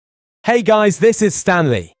Hey guys, this is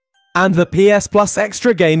Stanley. And the PS Plus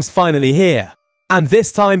Extra game's finally here. And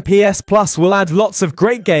this time PS Plus will add lots of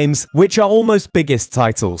great games, which are almost biggest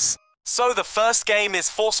titles. So the first game is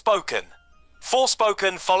Forspoken.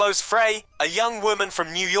 Forspoken follows Frey, a young woman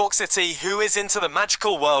from New York City who is into the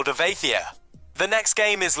magical world of Athia. The next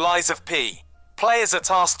game is Lies of P. Players are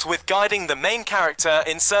tasked with guiding the main character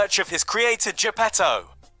in search of his creator Geppetto.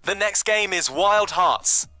 The next game is Wild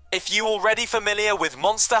Hearts. If you already familiar with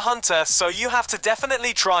Monster Hunter, so you have to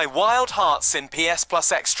definitely try Wild Hearts in PS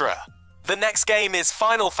Plus Extra. The next game is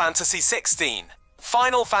Final Fantasy XVI.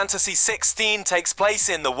 Final Fantasy XVI takes place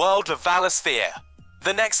in the world of Valosphere.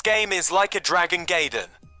 The next game is Like a Dragon Gaiden.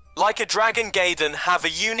 Like a Dragon Gaiden have a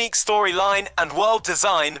unique storyline and world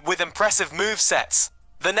design with impressive movesets.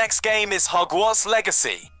 The next game is Hogwarts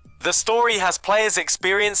Legacy. The story has players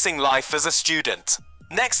experiencing life as a student.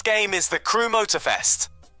 Next game is the Crew Motorfest.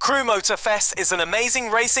 Crew Motorfest is an amazing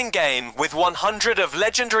racing game with 100 of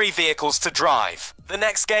legendary vehicles to drive. The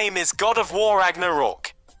next game is God of War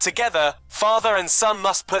Ragnarok. Together, father and son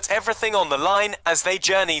must put everything on the line as they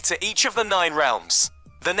journey to each of the 9 realms.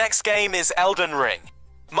 The next game is Elden Ring.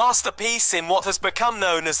 Masterpiece in what has become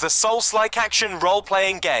known as the Souls-like action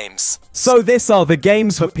role-playing games. So these are the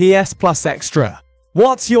games for PS Plus Extra.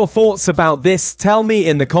 What's your thoughts about this? Tell me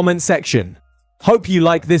in the comment section. Hope you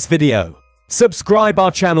like this video. Subscribe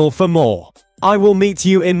our channel for more. I will meet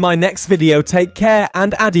you in my next video. Take care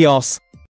and adios.